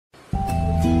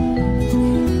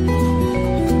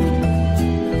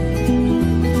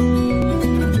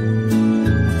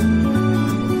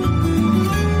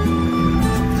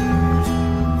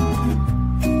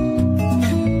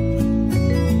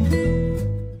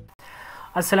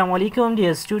Assalamualaikum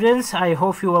dear students, I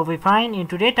hope you will be fine. In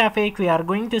today's topic we are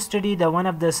going to study the one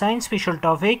of the science special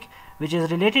topic which is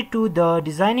related to the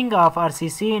designing of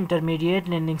RCC intermediate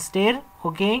landing stair.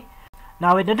 Okay,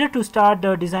 now in order to start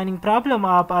the designing problem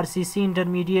of RCC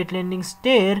intermediate landing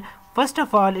stair, first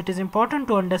of all it is important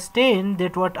to understand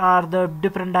that what are the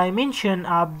different dimension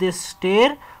of this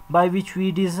stair by which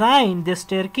we design this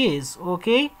staircase.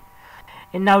 Okay,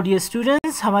 and now dear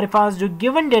students, हमारे पास जो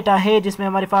given data है जिसमें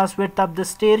हमारे पास width of the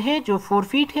stair है जो 4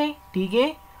 feet है, ठीक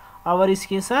है, और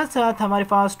इसके साथ साथ हमारे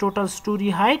पास टोटल स्टोरी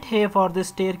हाइट है फॉर द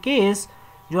स्टेयर केस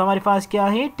जो हमारे पास क्या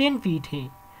है 10 फीट है।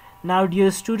 नाउ डियर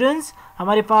स्टूडेंट्स,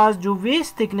 हमारे पास जो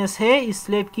वेस्ट थिकनेस है इस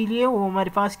स्लैब के लिए वो हमारे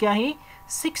पास क्या है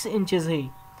 6 इंचेस है।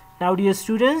 नाउ डियर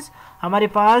स्टूडेंट्स, हमारे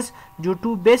पास जो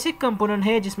 2 बेसिक कंपोनेंट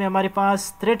है जिसमें हमारे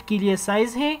पास थ्रेड के लिए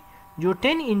साइज़ है जो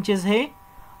 10 इंचेस है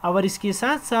और इसके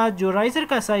साथ साथ जो राइजर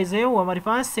का साइज़ है वो हमारे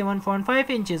पास 7.5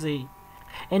 इंचेस है।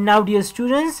 एंड नाउ डियर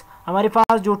स्टूडेंट्स, हमारे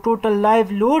पास जो टोटल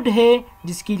लाइव लोड है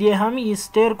जिसके लिए हम इस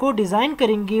स्टेयर को डिज़ाइन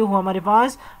करेंगे वो हमारे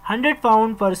पास 100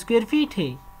 पाउंड पर स्क्वायर फीट है।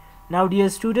 नाउ डियर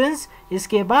स्टूडेंट्स,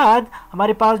 इसके बाद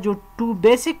हमारे पास जो 2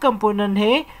 बेसिक कंपोनेंट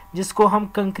है जिसको हम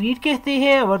कंक्रीट कहते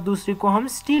हैं और दूसरे को हम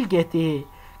स्टील कहते हैं।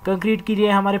 कंक्रीट के लिए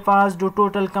हमारे पास जो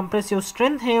टोटल कंप्रेसिव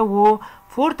स्ट्रेंथ है वो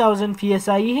 4000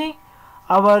 psi है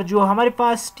और जो हमारे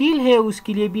पास स्टील है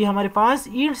उसके लिए भी हमारे पास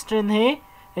यील्ड स्ट्रेंथ है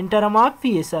in term of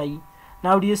psi।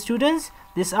 Now dear students,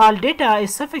 this all data is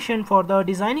sufficient for the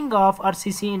designing of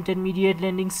RCC intermediate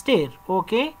landing stair.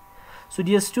 Okay, so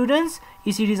dear students,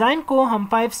 इसी डिज़ाइन को हम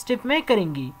 5 स्टेप में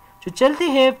करेंगे। जो चलते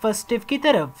हैं फर्स्ट स्टेप की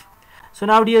तरफ। सो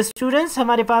नाउ डियर स्टूडेंट्स,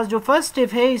 हमारे पास जो फर्स्ट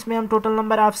स्टेप है इसमें हम टोटल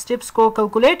नंबर ऑफ स्टेप्स को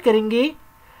कैलकुलेट करेंगे।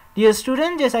 डियर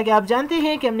स्टूडेंट, जैसा कि आप जानते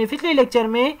हैं कि हमने पिछले लेक्चर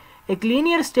में एक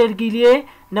लीनियर स्टेयर के लिए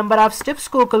नंबर ऑफ स्टेप्स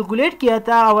को कैलकुलेट किया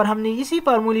था और हमने इसी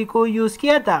फार्मूले को यूज़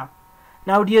किया था।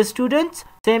 नाउ डियर स्टूडेंट्स,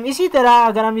 सेम इसी तरह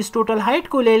अगर हम इस टोटल हाइट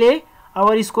को ले लें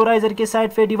और इसको राइजर के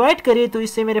साइड पे डिवाइड करें तो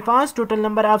इससे मेरे पास टोटल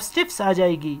नंबर ऑफ स्टेप्स आ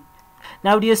जाएगी।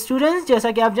 नाउ डियर स्टूडेंट्स,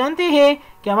 जैसा कि आप जानते हैं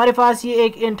कि हमारे पास ये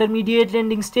एक इंटरमीडिएट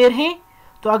लैंडिंग स्टेयर है,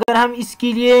 तो अगर हम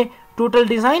इसके लिए टोटल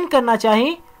डिज़ाइन करना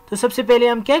चाहें तो सबसे पहले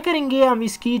हम क्या करेंगे, हम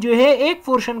इसकी जो है एक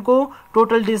पोर्शन को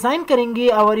टोटल डिज़ाइन करेंगे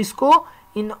और इसको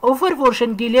इन ओवर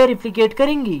पोर्शन के लिए रिप्लिकेट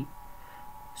करेंगे।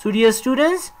 सो डियर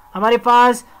स्टूडेंट्स, हमारे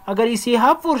पास अगर इसी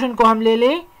हाफ पोर्शन को हम ले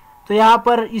लें तो यहाँ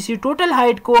पर इसी टोटल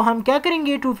हाइट को हम क्या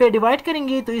करेंगे 2 पे डिवाइड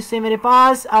करेंगे तो इससे मेरे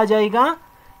पास आ जाएगा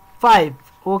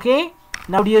 5। ओके,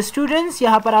 नाउ डियर स्टूडेंट्स,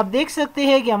 यहाँ पर आप देख सकते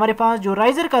हैं कि हमारे पास जो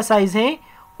राइजर का साइज है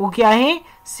वो क्या है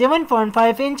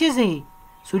 7.5 इंचेस है।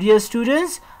 सो डियर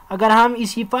स्टूडेंट्स, अगर हम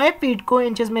इसी 5 फीट को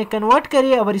इंचेस में कन्वर्ट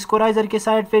करें और इसको राइजर के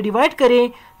साइड पे डिवाइड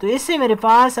करें तो इससे मेरे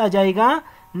पास आ जाएगा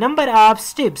number of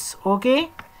steps. Okay,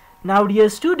 now dear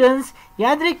students,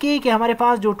 याद रखिए कि हमारे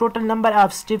पास जो टोटल नंबर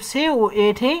ऑफ स्टेप्स है वो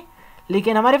 8 है,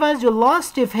 लेकिन हमारे पास जो लास्ट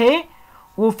स्टेप है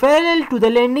वो पैरेलल टू द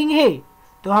लैंडिंग है।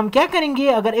 तो हम क्या करेंगे,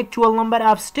 अगर एक्चुअल नंबर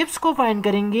ऑफ स्टेप्स को फाइंड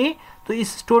करेंगे तो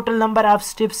इस टोटल नंबर ऑफ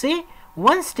स्टेप से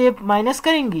 1 स्टेप माइनस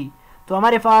करेंगे तो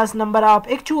हमारे पास नंबर ऑफ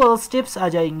एक्चुअल स्टेप्स आ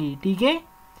जाएंगे। ठीक है,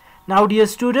 नाउ डियर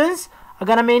स्टूडेंट्स,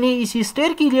 अगर हमें इसी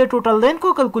स्टेयर के लिए टोटल लेंथ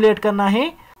को कैलकुलेट करना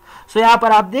है सो यहाँ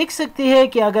पर आप देख सकते हैं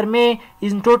कि अगर मैं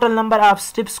in total number of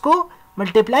steps को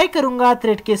मल्टीप्लाई करूँगा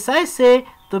थ्रेड के साइज से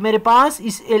तो मेरे पास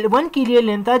इस L1 के लिए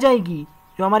लेंथ आ जाएगी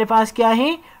जो हमारे पास क्या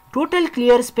है टोटल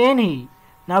क्लियर स्पेन है।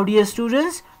 Now dear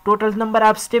students, total number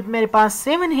of step मेरे पास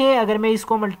 7 है, अगर मैं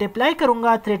इसको मल्टीप्लाई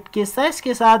करूँगा थ्रेड के साइज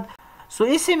के साथ सो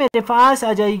इससे मेरे पास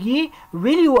आ जाएगी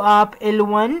value of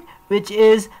L1 which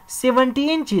is 70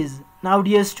 inches। Now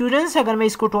dear students, अगर मैं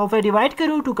इसको 12 पे डिवाइड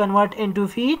करूँ टू कन्वर्ट इनटू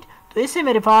फीट तो इससे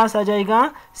मेरे पास आ जाएगा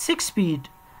 6 फीट।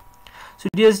 सो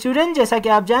डियर स्टूडेंट, जैसा कि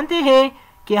आप जानते हैं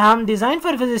कि हम डिज़ाइन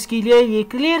पर्पसेस के लिए ये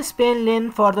clear Spain length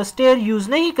for the stair use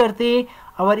नहीं करते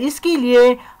और इसके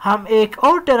लिए हम एक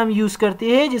और टर्म यूज़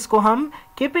करते हैं जिसको हम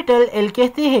कैपिटल L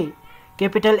कहते हैं।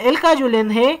 कैपिटल L का जो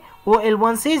लेंथ है वो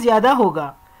L1 से ज़्यादा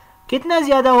होगा। कितना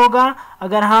ज़्यादा होगा,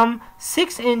 अगर हम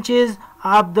 6 inches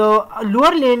of the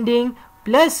lower landing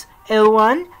plus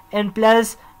L1 and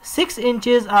plus 6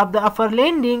 inches of the upper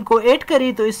landing को ऐड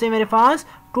करें तो इससे मेरे पास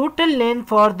total length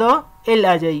for the L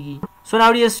आ जाएगी। सो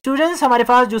नाउ डियर स्टूडेंट्स, हमारे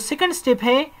पास जो सेकंड स्टेप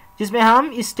है जिसमें हम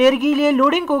इस स्टेयर के लिए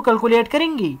लोडिंग को कैलकुलेट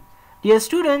करेंगे। डियर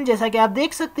स्टूडेंट, जैसा कि आप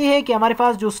देख सकते हैं कि हमारे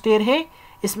पास जो स्टेयर है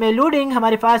इसमें लोडिंग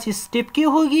हमारे पास इस स्टेप की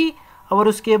होगी और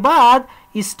उसके बाद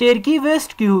इस स्टेयर की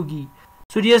वेस्ट की होगी।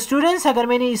 सो डियर स्टूडेंट्स, अगर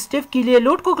मैंने इस स्टेप के लिए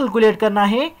लोड को कैलकुलेट करना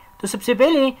है तो सबसे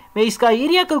पहले मैं इसका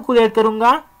एरिया कैलकुलेट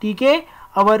करूंगा, ठीक है,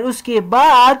 और उसके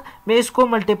बाद मैं इसको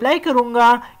मल्टीप्लाई करूंगा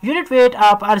यूनिट वेट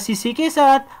ऑफ आरसीसी के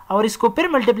साथ और इसको फिर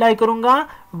मल्टीप्लाई करूंगा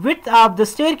विड्थ ऑफ द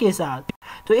स्टेयर के साथ।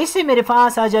 तो इससे मेरे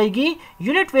पास आ जाएगी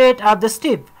unit weight of the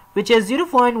step which is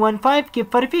 0.15 kg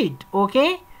per feet। Okay,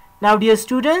 now dear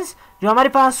students, जो हमारे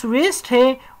पास वेस्ट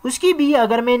है उसकी भी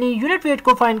अगर मैंने यूनिट वेट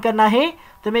को फाइंड करना है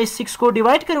तो मैं इस 6 को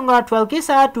डिवाइड करूंगा 12 के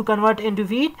साथ टू कन्वर्ट इनटू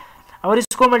फीट, और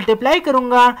इसको मल्टीप्लाई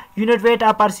करूंगा यूनिट वेट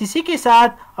ऑफ आरसीसी के साथ,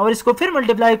 और इसको फिर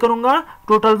मल्टीप्लाई करूंगा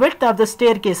total weight of the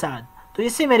stair के साथ। तो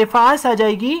इससे मेरे पास आ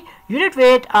जाएगी unit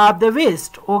weight of the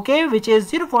waste, okay, which is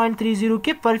 0.30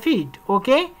 किप पर feet.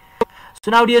 Okay,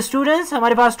 so now dear students,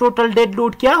 हमारे पास टोटल डेड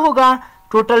लोड क्या होगा?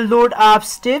 Total load of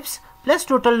steps plus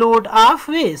total load of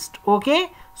waste. Okay,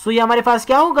 सो ये हमारे पास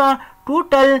क्या होगा?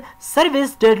 टोटल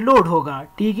सर्विस डेड लोड होगा।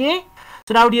 ठीक है,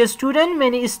 सो नाउ डियर स्टूडेंट,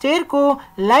 मैंने इस स्टेयर को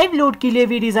लाइव लोड के लिए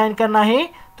भी डिजाइन करना है।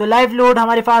 तो लाइव लोड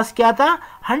हमारे पास क्या था?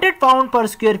 100 पाउंड पर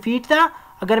स्क्वायर फीट था।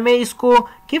 अगर मैं इसको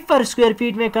किप पर स्क्वायर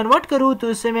फीट में कन्वर्ट करूं तो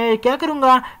इससे मैं क्या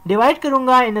करूंगा? डिवाइड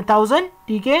करूंगा इन 1000।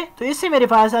 ठीक है, तो इससे मेरे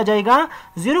पास आ जाएगा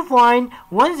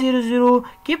 0.100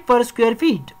 किप पर square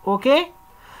feet. Okay,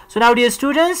 so now dear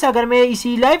students, अगर मैं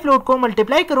इसी लाइव लोड को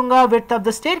मल्टीप्लाई करूंगा विड्थ ऑफ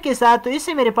द स्टेयर के साथ तो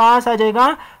इससे मेरे पास आ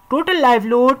जाएगा total live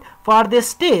load for the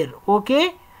stair. Okay,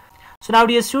 so now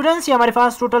dear students, ये हमारे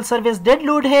पास टोटल सर्विस डेड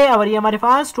लोड है और ये हमारे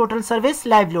पास टोटल सर्विस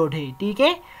लाइव लोड है। ठीक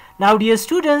है, नाउ डियर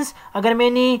स्टूडेंट्स, अगर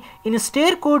मैंने इन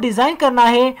स्टेयर को डिजाइन करना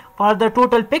है फॉर द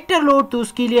टोटल पेक्टर लोड तो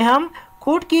उसके लिए हम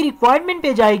कोड की रिक्वायरमेंट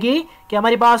पे जाएंगे कि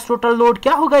हमारे पास टोटल लोड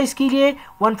क्या होगा। इसके लिए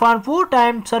 1.4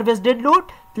 time service dead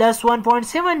load plus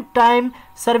 1.7 time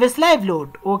service live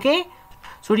load. Okay,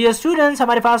 so dear students,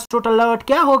 हमारे पास टोटल लोड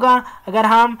क्या होगा? अगर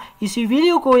हम इसी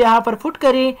वैल्यू को यहाँ पर पुट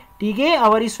करें, ठीक है,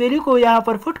 और इस वैल्यू को यहाँ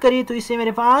पर पुट करें तो इससे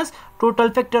मेरे पास टोटल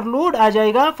फैक्टर लोड आ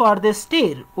जाएगा for the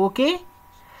stair. Okay,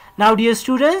 now dear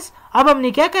students, अब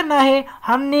हमने क्या करना है?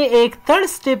 हमने एक थर्ड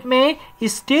स्टेप में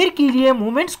इस स्टेयर के लिए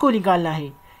मूवमेंट्स को निकालना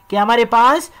है कि हमारे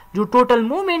पास जो टोटल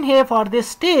मूवमेंट है फॉर द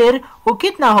स्टेयर वो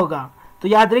कितना होगा। तो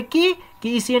याद रखिए कि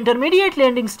इस इंटरमीडिएट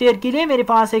लैंडिंग स्टेयर के लिए मेरे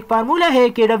पास एक फार्मूला है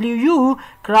KWU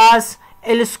cross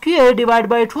L square divide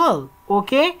by 12।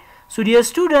 Okay, so dear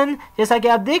student, जैसा कि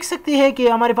आप देख सकते हैं कि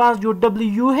हमारे पास जो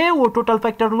WU है वो टोटल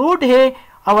फैक्टर लोड है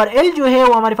और L जो है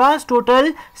वो हमारे पास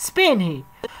टोटल स्पेन है।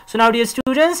 सो नाउ डियर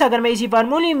स्टूडेंट्स, अगर मैं इसी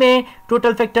फार्मूले में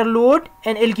total factor load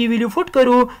and L की वैल्यू पुट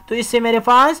करूं तो इससे मेरे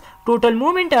पास टोटल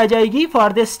मूवमेंट आ जाएगी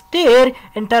for the stair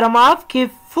in term of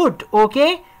keep foot.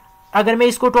 Okay, अगर मैं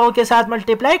इसको 12 के साथ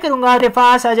मल्टीप्लाई करूंगा मेरे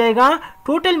पास आ जाएगा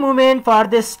total movement for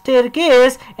the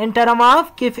staircase in term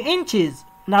of keep inches.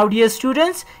 Now dear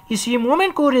students, इसी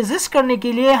मूवमेंट को रेजिस्ट करने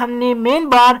के लिए हमने मेन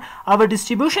बार और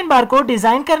डिस्ट्रीब्यूशन बार को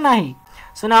डिजाइन करना है।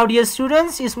 सो नाउ डियर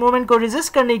स्टूडेंट्स, इस मूवमेंट को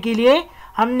रेजिस्ट करने के लिए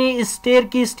हमने इस स्टेयर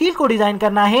की स्टील को डिजाइन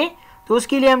करना है। तो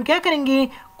उसके लिए हम क्या करेंगे?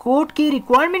 कोड की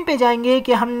रिक्वायरमेंट पे जाएंगे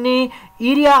कि हमने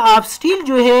एरिया ऑफ स्टील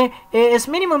जो है एस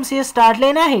मिनिमम से स्टार्ट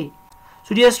लेना है।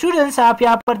 सो डियर स्टूडेंट्स, आप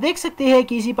यहाँ पर देख सकते हैं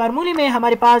कि इसी फार्मूले में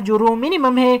हमारे पास जो रो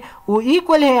मिनिमम है वो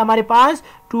इक्वल है हमारे पास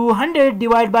 200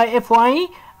 डिवाइड बाय FY,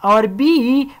 और B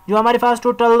जो हमारे पास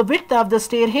total width of the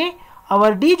stair है,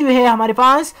 और D जो है हमारे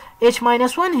पास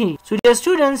H-1 है। सो डियर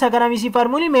स्टूडेंट्स, अगर हम इसी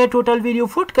फार्मूले में टोटल वैल्यू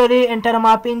पुट करें इन टर्म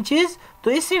ऑफ इंचेस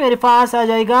तो इससे मेरे पास आ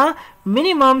जाएगा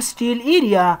minimum steel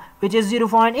area which is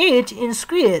 0.8 in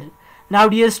square. Now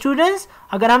dear students,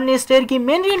 अगर हमने स्टेयर की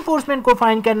मेन रीइंफोर्समेंट को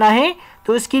फाइंड करना है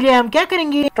तो इसके लिए हम क्या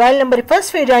करेंगे? ट्रायल नंबर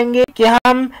फर्स्ट पे जाएंगे कि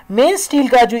हम मेन स्टील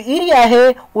का जो एरिया है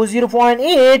वो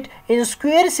 0.8 इन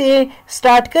स्क्वायर से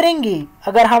स्टार्ट करेंगे।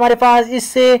 अगर हमारे पास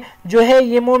इससे जो है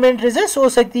ये मूवमेंट रेजिस्ट हो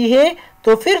सकती है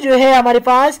तो फिर जो है हमारे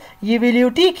पास ये वैल्यू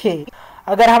ठीक है।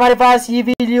 अगर हमारे पास ये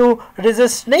वैल्यू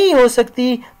रेजिस्ट नहीं हो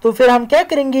सकती तो फिर हम क्या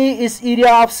करेंगे? इस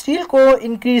एरिया ऑफ स्टील को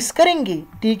इंक्रीज करेंगे।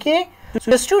 ठीक है,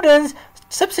 तो स्टूडेंट्स,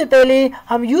 सबसे पहले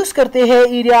हम यूज करते हैं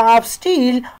area of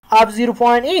steel of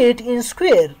 0.8 in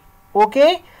square.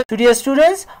 Okay, तो डियर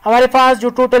स्टूडेंट्स, हमारे पास जो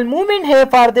टोटल मूवमेंट है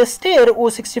फॉर द स्टेयर वो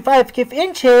 65 किप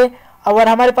इंच है, और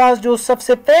हमारे पास जो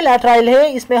सबसे पहला ट्रायल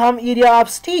है इसमें हम area of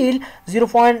steel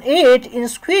 0.8 in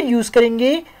square use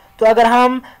करेंगे। तो अगर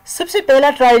हम सबसे पहला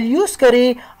ट्रायल यूज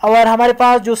करें और हमारे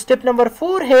पास जो स्टेप नंबर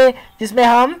 4 है जिसमें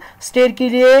हम स्टेयर के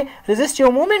लिए रेजिस्टिव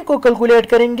मूवमेंट को कैलकुलेट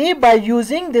करेंगे by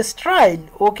using this trial.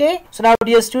 Okay, so now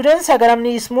dear students, अगर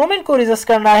हमने इस मूवमेंट को रेजिस्ट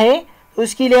करना है तो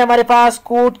इसके लिए हमारे पास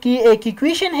कोड की एक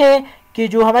इक्वेशन है कि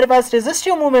जो हमारे पास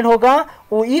रेजिस्टिव मूवमेंट होगा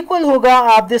वो इक्वल होगा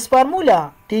ऑफ दिस फार्मूला।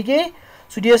 ठीक है,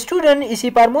 सो डियर स्टूडेंट, इसी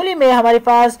फार्मूले में हमारे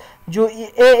पास जो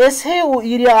AS है वो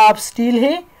एरिया ऑफ स्टील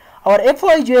है, और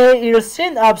FY जो है यील्ड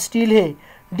स्ट्रेंथ ऑफ स्टील है,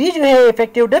 D जो है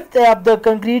effective depth of the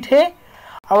concrete है,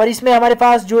 और इसमें हमारे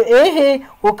पास जो A है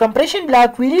वो कंप्रेशन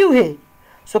ब्लॉक वैल्यू है।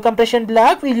 सो कंप्रेशन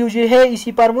ब्लॉक वैल्यू जो है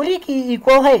इसी फार्मूले की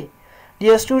इक्वल है।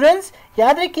 डियर स्टूडेंट्स,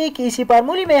 याद रखिए कि इसी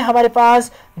फार्मूले में हमारे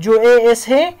पास जो AS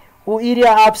है वो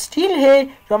एरिया ऑफ स्टील है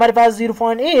जो हमारे पास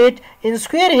 0.8 इन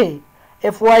स्क्वायर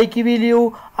है। FY की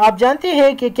वैल्यू आप जानते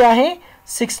हैं कि क्या है?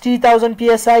 60,000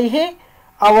 PSI है,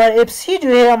 और FC जो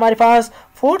है हमारे पास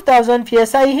 4000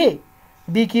 psi है।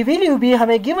 बी की वैल्यू भी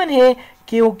हमें गिवन है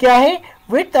कि वो क्या है,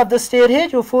 विड्थ ऑफ द स्टेयर है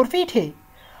जो 4 फीट है।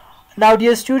 नाउ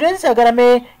डियर स्टूडेंट्स, अगर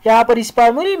हमें यहाँ पर इस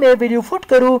फार्मूले में वैल्यू पुट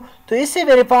करूँ तो इससे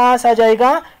मेरे पास आ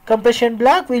जाएगा compression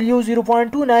block value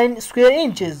 0.29 square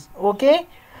inches. Okay,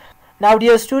 now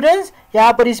dear students,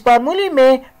 यहाँ पर इस फार्मूले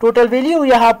में टोटल वैल्यू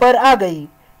यहाँ पर आ गई।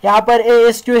 यहाँ पर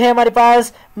एस जो है हमारे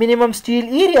पास मिनिमम स्टील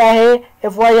एरिया है,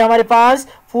 एफ वाई हमारे पास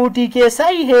 40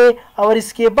 KSI है, और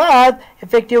इसके बाद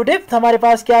इफेक्टिव डेप्थ हमारे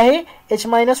पास क्या है,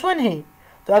 H-1 है।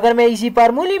 तो अगर मैं इसी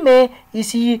फार्मूले में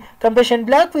इसी कंप्रेशन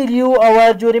ब्लॉक वैल्यू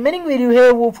और जो रिमेनिंग वैल्यू है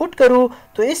वो पुट करूँ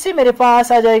तो इससे मेरे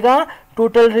पास आ जाएगा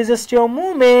total resistive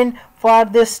movement for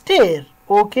the stair.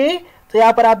 Okay, तो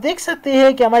यहाँ पर आप देख सकते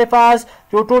हैं कि हमारे पास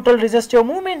जो टोटल रेजिस्टिव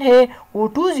मूवमेंट है वो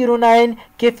 209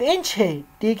 किफ इंच है।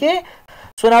 ठीक है,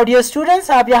 सो नाउ डियर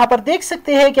स्टूडेंट्स, आप यहाँ पर देख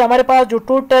सकते हैं कि हमारे पास जो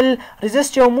टोटल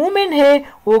रेजिस्टिव मूवमेंट है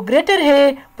वो ग्रेटर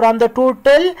है from the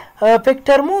total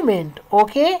effector movement.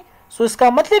 Okay, सो इसका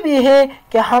मतलब ये है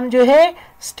कि हम जो है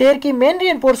स्टेयर की मेन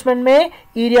रिइंफोर्समेंट में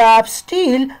area of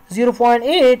steel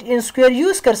 0.8 in square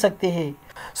use कर सकते हैं।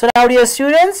 सो नाउ डियर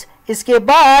स्टूडेंट्स, इसके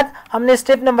बाद हमने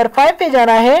स्टेप नंबर 5 पे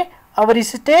जाना है और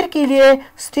इस स्टेयर के लिए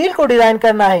स्टील को डिजाइन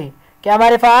करना है कि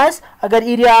हमारे पास अगर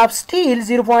area of steel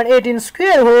 0.8 in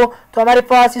square हो तो हमारे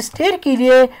पास स्टेयर के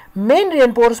लिए मेन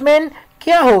रिइंफोर्समेंट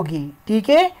क्या होगी। ठीक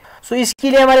है, सो इसके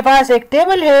लिए हमारे पास एक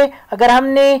टेबल है। अगर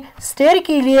हमने स्टेयर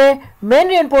के लिए मेन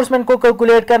रिइंफोर्समेंट को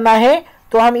कैलकुलेट करना है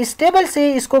तो हम इस टेबल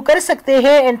से इसको कर सकते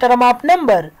हैं इन टर्म ऑफ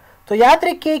नंबर। तो याद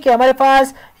रखिए कि हमारे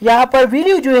पास यहाँ पर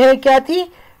वैल्यू जो है क्या थी,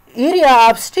 area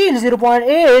of steel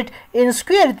 0.8 in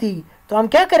square थी। तो हम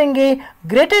क्या करेंगे,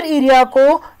 ग्रेटर एरिया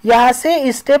को यहाँ से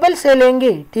इस टेबल से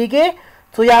लेंगे। ठीक है,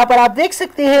 तो यहाँ पर आप देख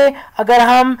सकते हैं अगर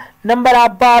हम नंबर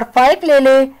ऑफ बार 5 ले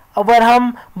लें, अगर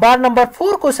हम बार नंबर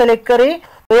 4 को सेलेक्ट करें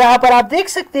तो यहाँ पर आप देख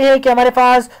सकते हैं कि हमारे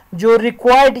पास जो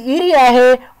रिक्वायर्ड एरिया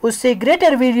है उससे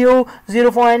ग्रेटर वैल्यू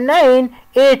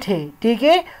 0.98 है। ठीक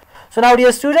है, सो नाउ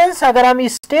डियर स्टूडेंट्स, अगर हम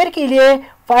इस स्टेयर के लिए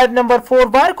 5 नंबर 4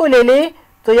 बार को ले लें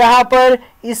तो यहाँ पर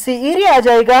इससे एरिया आ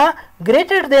जाएगा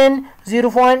greater than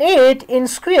 0.8 in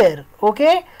square.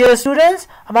 Okay dear students,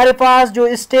 हमारे पास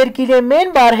जो स्टेयर के लिए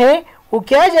मेन बार है वो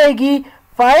क्या आ जाएगी,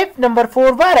 5 नंबर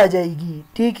 4 बार आ जाएगी।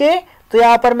 ठीक है, तो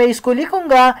यहाँ पर मैं इसको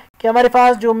लिखूंगा कि हमारे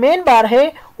पास जो मेन बार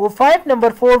है वो 5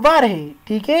 नंबर 4 बार है।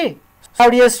 ठीक है, सो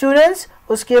डियर स्टूडेंट्स,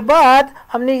 उसके बाद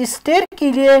हमने इस स्टेयर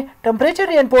के लिए टेम्परेचर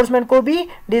रिइंफोर्समेंट को भी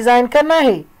डिजाइन करना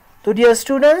है। तो डियर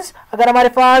स्टूडेंट्स, अगर हमारे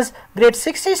पास ग्रेड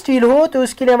 60 स्टील हो तो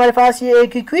उसके लिए हमारे पास ये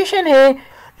एक इक्वेशन है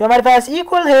जो हमारे पास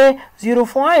इक्वल है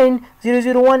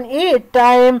 0.0018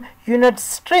 time unit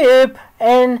strip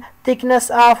and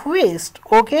thickness of waste.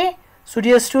 Okay, so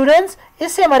dear students,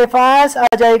 इससे हमारे पास आ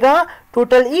जाएगा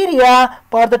total area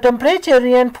for the temperature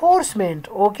reinforcement.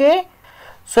 Okay,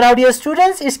 so now dear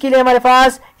students, इसके लिए हमारे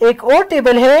पास एक और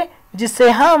टेबल है जिससे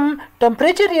हम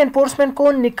टेम्परेचर रिइंफोर्समेंट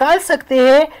को निकाल सकते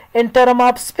हैं in term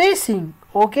of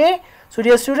spacing. Okay, so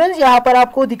dear students, यहाँ पर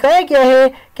आपको दिखाया गया है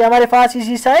कि हमारे पास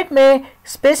इसी साइड में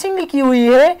स्पेसिंग लिखी हुई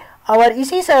है और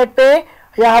इसी साइड पे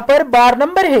यहाँ पर बार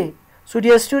नंबर है। सो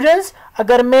डियर स्टूडेंट्स,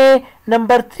 अगर मैं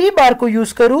नंबर 3 बार को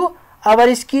यूज करूँ और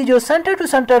इसकी जो सेंटर टू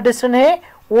सेंटर डिस्टेंस है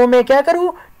वो मैं क्या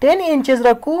करूँ 10 इंचेस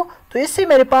रखूँ तो इससे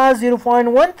मेरे पास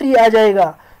 0.13 आ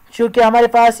जाएगा जो कि हमारे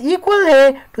पास इक्वल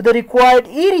है टू द रिक्वायर्ड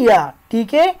एरिया।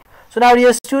 ठीक है, सो नाउ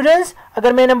डियर स्टूडेंट्स,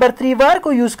 अगर मैं नंबर 3 बार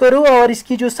को यूज करूँ और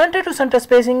इसकी जो सेंटर टू सेंटर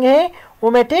स्पेसिंग है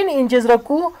वो मैं 10 इंचेस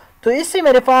रखूँ तो इससे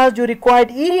मेरे पास जो रिक्वायर्ड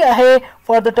एरिया है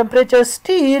for the temperature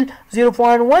steel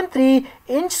 0.13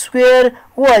 inch square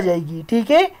वो आ जाएगी।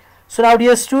 ठीक है, सो नाउ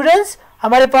डियर स्टूडेंट्स,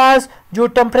 हमारे पास जो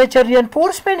टेम्परेचर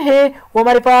रिइंफोर्समेंट है वो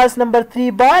हमारे पास नंबर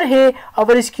 3 बार है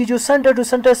और इसकी जो सेंटर टू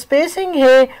सेंटर स्पेसिंग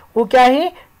है वो क्या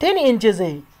है 10 इंचेस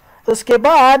है। उसके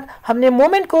बाद हमने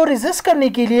मोमेंट को रेजिस्ट करने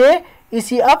के लिए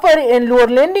इसी अपर एंड लोअर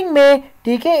लैंडिंग में,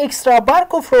 ठीक है, एक्स्ट्रा बार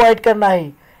को प्रोवाइड करना है।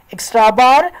 एक्स्ट्रा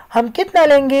बार हम कितना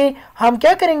लेंगे, हम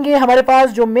क्या करेंगे, हमारे पास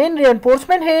जो मेन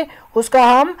रिइंफोर्समेंट है उसका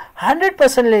हम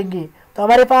 100% लेंगे। तो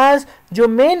हमारे पास जो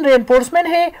मेन रिइंफोर्समेंट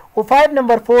है वो 5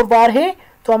 नंबर 4 बार है,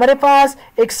 तो हमारे पास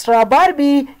एक्स्ट्रा बार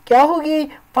भी क्या होगी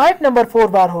 5 नंबर 4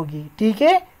 बार होगी। ठीक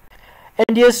है,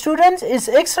 एंड डियर स्टूडेंट्स, इस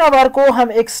एक्स्ट्रा बार को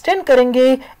हम एक्सटेंड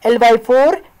करेंगे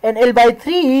L/4 एंड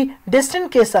L/3 डिस्टेंस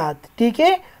के साथ। ठीक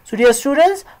है, सो डियर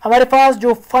स्टूडेंट्स, हमारे पास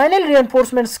जो फाइनल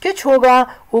रिइंफोर्समेंट स्केच होगा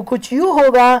वो कुछ यूँ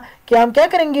होगा कि हम क्या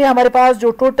करेंगे, हमारे पास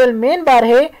जो टोटल मेन बार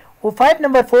है वो 5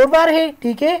 नंबर 4 बार है।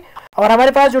 ठीक है, और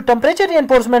हमारे पास जो टेम्परेचर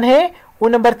रिइंफोर्समेंट है वो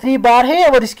नंबर 3 बार है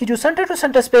और इसकी जो सेंटर टू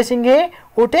सेंटर स्पेसिंग है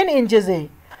वो 10 इंचेस है।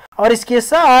 और इसके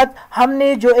साथ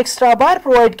हमने जो एक्स्ट्रा बार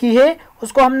प्रोवाइड की है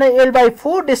उसको हमने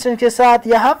L/4 डिस्टेंस के साथ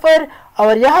यहाँ पर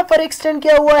और यहाँ पर एक्सटेंड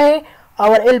किया हुआ है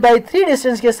और l/3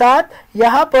 डिस्टेंस के साथ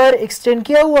यहाँ पर एक्सटेंड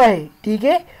किया हुआ है। ठीक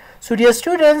है, सो डियर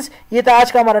स्टूडेंट्स, ये था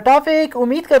आज का हमारा टॉपिक।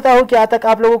 उम्मीद करता हूँ कि आज तक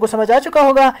आप लोगों को समझ आ चुका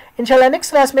होगा। इंशाल्लाह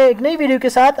नेक्स्ट क्लास में एक नई वीडियो के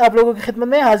साथ आप लोगों की खिदमत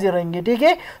में हाजिर रहेंगे। ठीक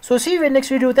है, सो सी you in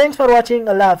next video. Thanks for watching.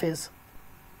 अल्लाह हाफिज़।